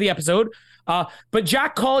for the rest of the episode. But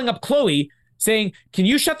Jack calling up Chloe saying, can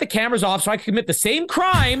you shut the cameras off so I can commit the same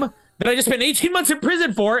crime that I just spent 18 months in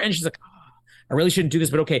prison for? And she's like, I really shouldn't do this,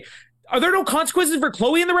 but okay. Are there no consequences for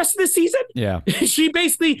Chloe in the rest of this season? Yeah. She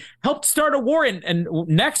basically helped start a war. And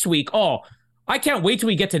next week, I can't wait till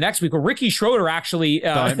we get to next week where Ricky Schroeder actually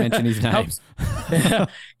don't mention his name.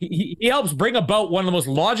 he helps bring about one of the most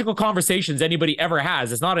logical conversations anybody ever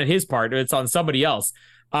has. It's not on his part, it's on somebody else.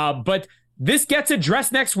 But this gets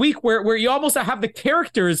addressed next week where you almost have the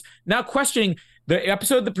characters now questioning the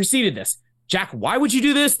episode that preceded this. Jack, why would you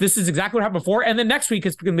do this? This is exactly what happened before. And then next week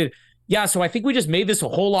it's going to be, yeah, so I think we just made this a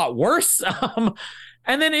whole lot worse.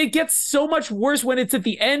 And then it gets so much worse when it's at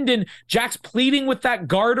the end and Jack's pleading with that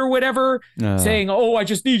guard or whatever, saying, I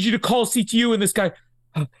just need you to call CTU. And this guy,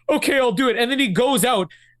 okay, I'll do it. And then he goes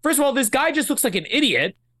out. First of all, this guy just looks like an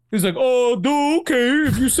idiot. He's like, okay,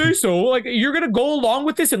 if you say so. Like, you're going to go along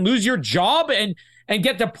with this and lose your job and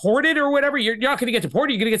get deported or whatever. You're not going to get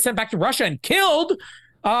deported. You're going to get sent back to Russia and killed.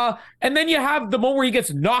 And then you have the moment where he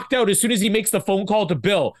gets knocked out as soon as he makes the phone call to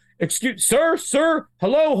Bill. Excuse, sir,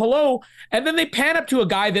 hello. And then they pan up to a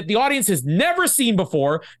guy that the audience has never seen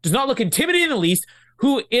before, does not look intimidating in the least,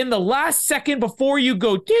 who in the last second before you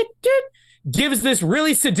go, dit, gives this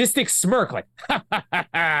really sadistic smirk, like,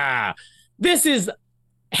 This is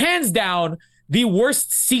hands down the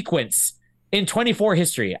worst sequence in 24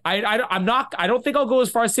 history. I don't think I'll go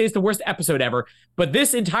as far as say it's the worst episode ever, but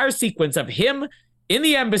this entire sequence of him in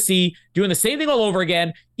the embassy doing the same thing all over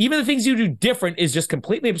again, even the things you do different, is just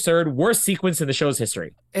completely absurd. Worst sequence in the show's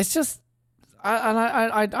history. It's just,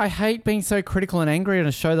 I hate being so critical and angry on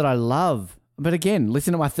a show that I love. But again,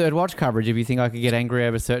 listen to my third watch coverage if you think I could get angry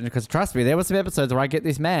over certain, because trust me, there were some episodes where I get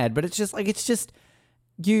this mad, but it's just like,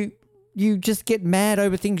 you just get mad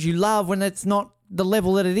over things you love when it's not the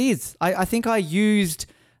level that it is. I think I used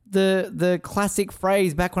the classic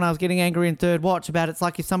phrase back when I was getting angry in third watch about it's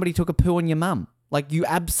like if somebody took a poo on your mum. Like, you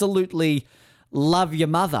absolutely love your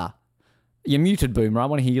mother. You're muted, Boomer. I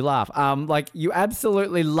want to hear you laugh. Like, you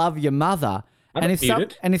absolutely love your mother. And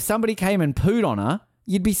if somebody came and pooed on her,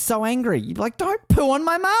 you'd be so angry. You'd be like, don't poo on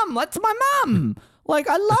my mum. That's my mum. Like,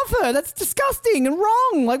 I love her. That's disgusting and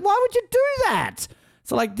wrong. Like, why would you do that?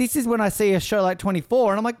 So, like, this is when I see a show like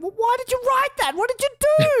 24 and I'm like, well, why did you write that? What did you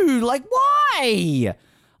do? Like, why?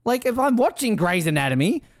 Like, if I'm watching Grey's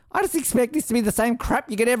Anatomy, I just expect this to be the same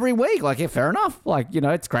crap you get every week. Like, yeah, fair enough. Like,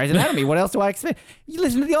 it's Grey's Anatomy. What else do I expect? You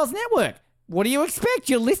listen to the Oz Network. What do you expect?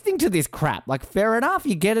 You're listening to this crap. Like, fair enough.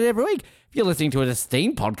 You get it every week. If you're listening to an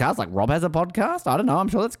esteemed podcast, like Rob has a podcast, I don't know. I'm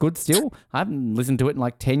sure that's good still. I haven't listened to it in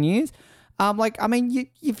like 10 years.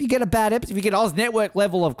 If you get a bad episode, if you get Oz Network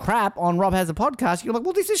level of crap on Rob has a podcast, you're like,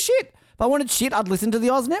 well, this is shit. If I wanted shit, I'd listen to the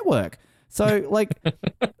Oz Network. So, like,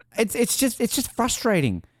 it's just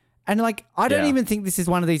frustrating. And, like, I don't even think this is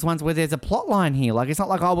one of these ones where there's a plot line here. Like, it's not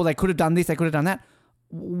like, they could have done this, they could have done that.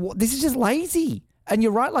 This is just lazy. And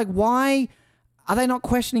you're right, like, why are they not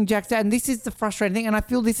questioning Jack's dad? And this is the frustrating thing. And I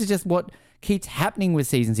feel this is just what keeps happening with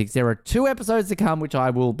season 6. There are 2 episodes to come, which I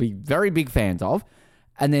will be very big fans of.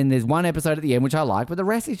 And then there's 1 episode at the end, which I like. But the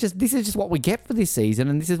rest is this is just what we get for this season.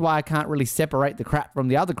 And this is why I can't really separate the crap from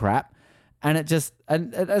the other crap. And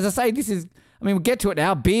and as I say, we'll get to it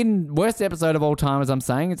now. Bin, worst episode of all time, as I'm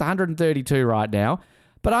saying. It's 132 right now.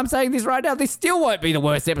 But I'm saying this right now, this still won't be the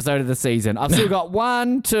worst episode of the season. I've still got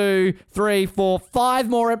 1, 2, 3, 4, 5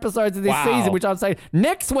 more episodes of this season, which I'm saying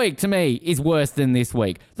next week to me is worse than this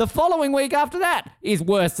week. The following week after that is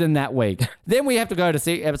worse than that week. Then we have to go to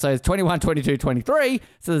see episodes 21, 22, 23.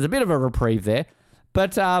 So there's a bit of a reprieve there.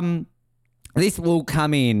 But this will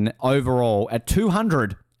come in overall at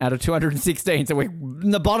 200 out of 216. So we're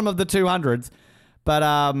in the bottom of the 200s. But,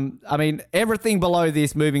 everything below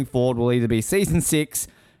this moving forward will either be season 6,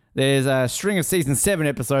 there's a string of season 7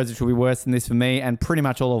 episodes, which will be worse than this for me, and pretty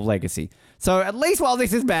much all of Legacy. So at least while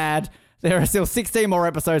this is bad, there are still 16 more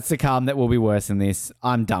episodes to come that will be worse than this.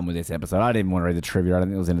 I'm done with this episode. I didn't want to read the trivia. I don't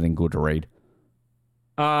think there was anything good to read.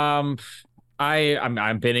 I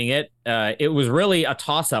I'm binning it. It was really a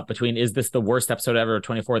toss-up between, is this the worst episode ever of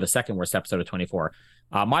 24 or the second worst episode of 24?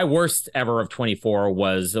 My worst ever of 24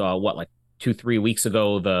 was like 2-3 weeks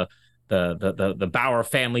ago, the Bauer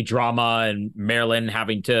family drama and Marilyn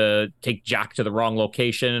having to take Jack to the wrong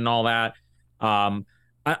location and all that.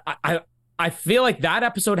 I feel like that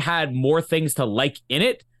episode had more things to like in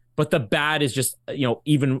it, but the bad is just,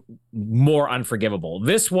 even more unforgivable.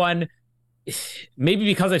 This one, maybe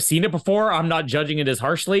because I've seen it before, I'm not judging it as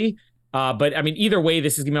harshly. But I mean, either way,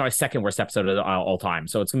 this is going to be my second worst episode of all time.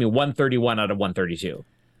 So it's going to be 131 out of 132.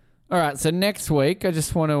 All right, so next week, I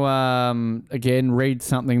just want to, again, read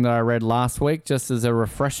something that I read last week, just as a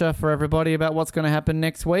refresher for everybody about what's going to happen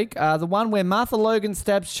next week. The one where Martha Logan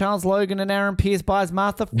stabs Charles Logan and Aaron Pierce buys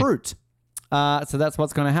Martha fruit. So that's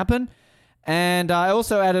what's going to happen. And I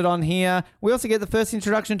also added on here, we also get the first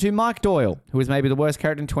introduction to Mike Doyle, who is maybe the worst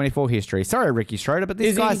character in 24 history. Sorry, Ricky Schroeder, but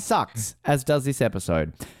this guy sucks, as does this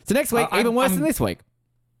episode. So next week, even worse than this week.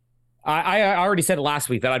 I already said last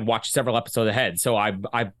week that I'd watch several episodes ahead. So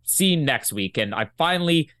I've seen next week, and I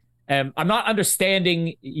finally I'm not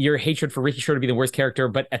understanding your hatred for Ricky Schroeder being the worst character,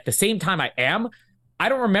 but at the same time I am. I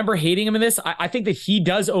don't remember hating him in this. I think that he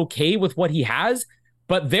does okay with what he has,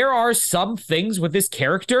 but there are some things with this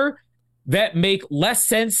character that make less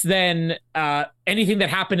sense than anything that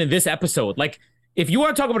happened in this episode. Like, if you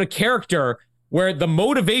want to talk about a character where the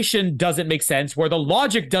motivation doesn't make sense, where the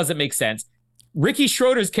logic doesn't make sense, Ricky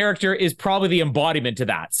Schroeder's character is probably the embodiment to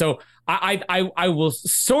that. So I will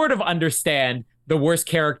sort of understand the worst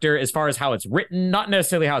character as far as how it's written, not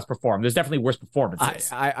necessarily how it's performed. There's definitely worse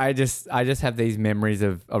performances. I just have these memories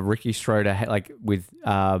of Ricky Schroeder, like with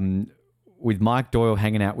Mike Doyle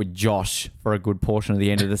hanging out with Josh for a good portion of the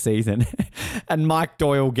end of the season and Mike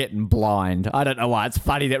Doyle getting blind. I don't know why it's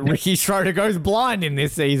funny that Ricky Schroeder goes blind in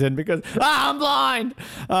this season because, I'm blind.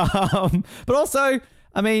 But also,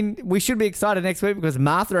 I mean, we should be excited next week because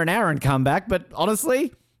Martha and Aaron come back, but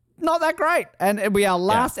honestly, not that great. And it'll be our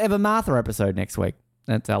last ever Martha episode next week.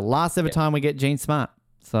 That's our last ever time we get Gene Smart.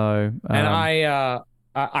 So, and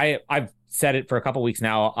I've said it for a couple weeks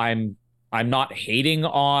now. I'm not hating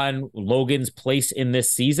on Logan's place in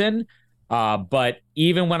this season, but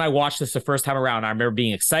even when I watched this the first time around, I remember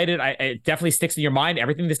being excited. It definitely sticks in your mind.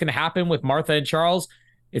 Everything that's going to happen with Martha and Charles,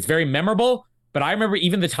 it's very memorable. But I remember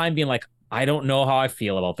even the time being like, I don't know how I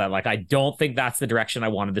feel about that. Like, I don't think that's the direction I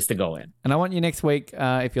wanted this to go in. And I want you next week,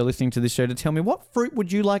 if you're listening to this show, to tell me what fruit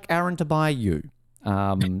would you like Aaron to buy you?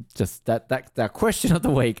 Just that question of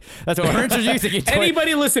the week. That's what we're introducing in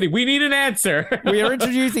anybody listening, we need an answer. We are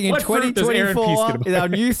introducing in 2024 in our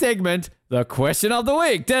new segment, the question of the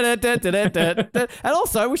week. And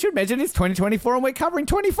also, we should mention it's 2024 and we're covering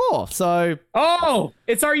 24. So,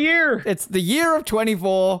 it's our year. It's the year of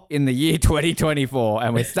 24 in the year 2024,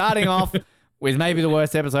 and we're starting off with maybe the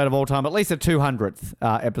worst episode of all time, at least a 200th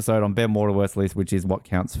episode on Ben Waterworth's list, which is what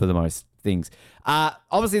counts for the most things.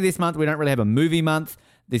 Obviously, this month, we don't really have a movie month.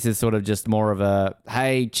 This is sort of just more of a,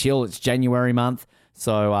 hey, chill, it's January month.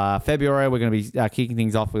 So February, we're going to be kicking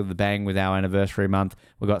things off with a bang with our anniversary month.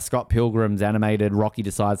 We've got Scott Pilgrim's animated Rocky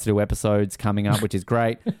Decides to Do episodes coming up, which is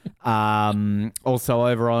great. Also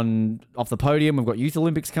over on Off the Podium, we've got Youth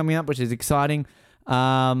Olympics coming up, which is exciting.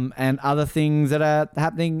 And other things that are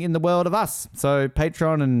happening in the world of us. So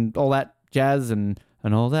Patreon and all that jazz and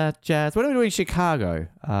all that jazz. What are we doing in Chicago?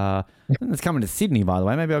 It's coming to Sydney, by the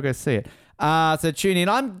way. Maybe I'll go see it. So tune in.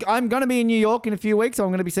 I'm going to be in New York in a few weeks. So I'm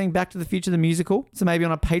going to be seeing Back to the Future, the musical. So maybe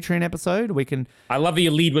on a Patreon episode, we can... I love that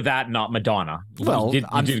you lead with that, not Madonna. Well, you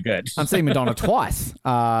did good. I'm seeing Madonna twice.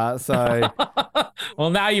 So... Well,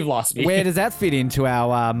 now you've lost me. Where does that fit into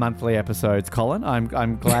our monthly episodes, Colin?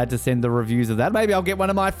 I'm glad to send the reviews of that. Maybe I'll get one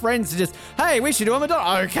of my friends to just, hey, we should do a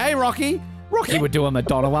Madonna. Okay, Rocky. Rocky would do a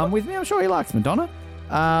Madonna one with me. I'm sure he likes Madonna.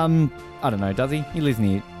 I don't know, does he? He lives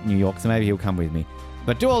near New York, so maybe he'll come with me.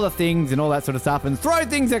 But do all the things and all that sort of stuff and throw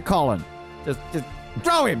things at Colin. Just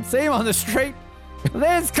throw him. See him on the street.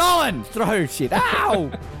 There's Colin. Throw shit.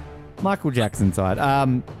 Ow! Michael Jackson side.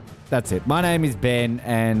 That's it. My name is Ben,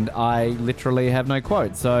 and I literally have no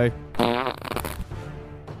quote, so...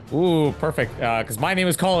 Ooh, perfect. Because my name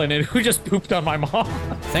is Colin, and who just pooped on my mom?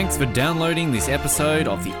 Thanks for downloading this episode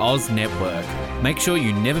of the Oz Network. Make sure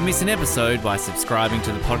you never miss an episode by subscribing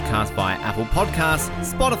to the podcast via Apple Podcasts,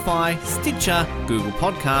 Spotify, Stitcher, Google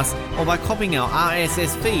Podcasts, or by copying our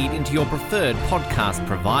RSS feed into your preferred podcast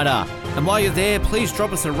provider. And while you're there, please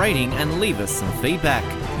drop us a rating and leave us some feedback.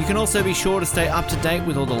 You can also be sure to stay up to date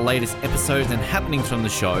with all the latest episodes and happenings from the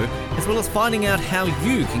show, as well as finding out how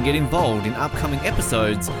you can get involved in upcoming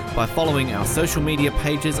episodes by following our social media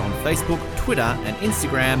pages on Facebook, Twitter, and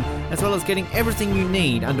Instagram program, as well as getting everything you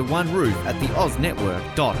need under one roof at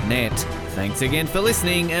theoznetwork.net. Thanks again for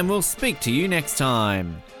listening, and we'll speak to you next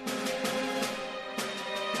time.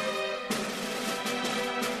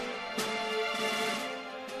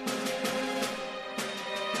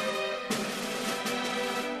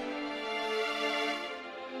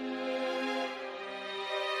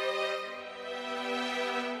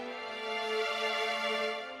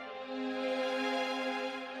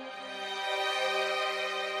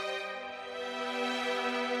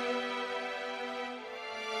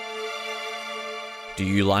 Do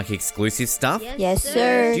you like exclusive stuff? Yes,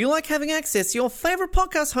 sir. Do you like having access to your favourite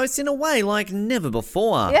podcast hosts in a way like never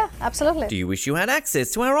before? Yeah, absolutely. Do you wish you had access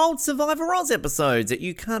to our old Survivor Oz episodes that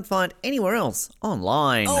you can't find anywhere else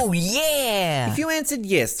online? Oh, yeah! If you answered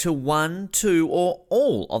yes to one, two, or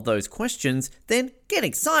all of those questions, then get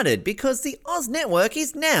excited because the Oz Network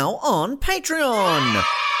is now on Patreon.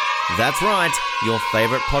 That's right, your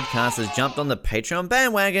favourite podcast has jumped on the Patreon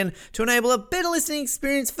bandwagon to enable a better listening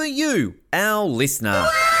experience for you, our listener.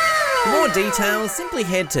 For more details, simply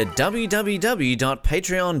head to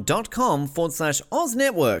www.patreon.com/Oz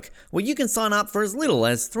Network, where you can sign up for as little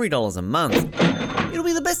as $3 a month. It'll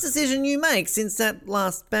be the best decision you make since that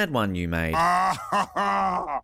last bad one you made.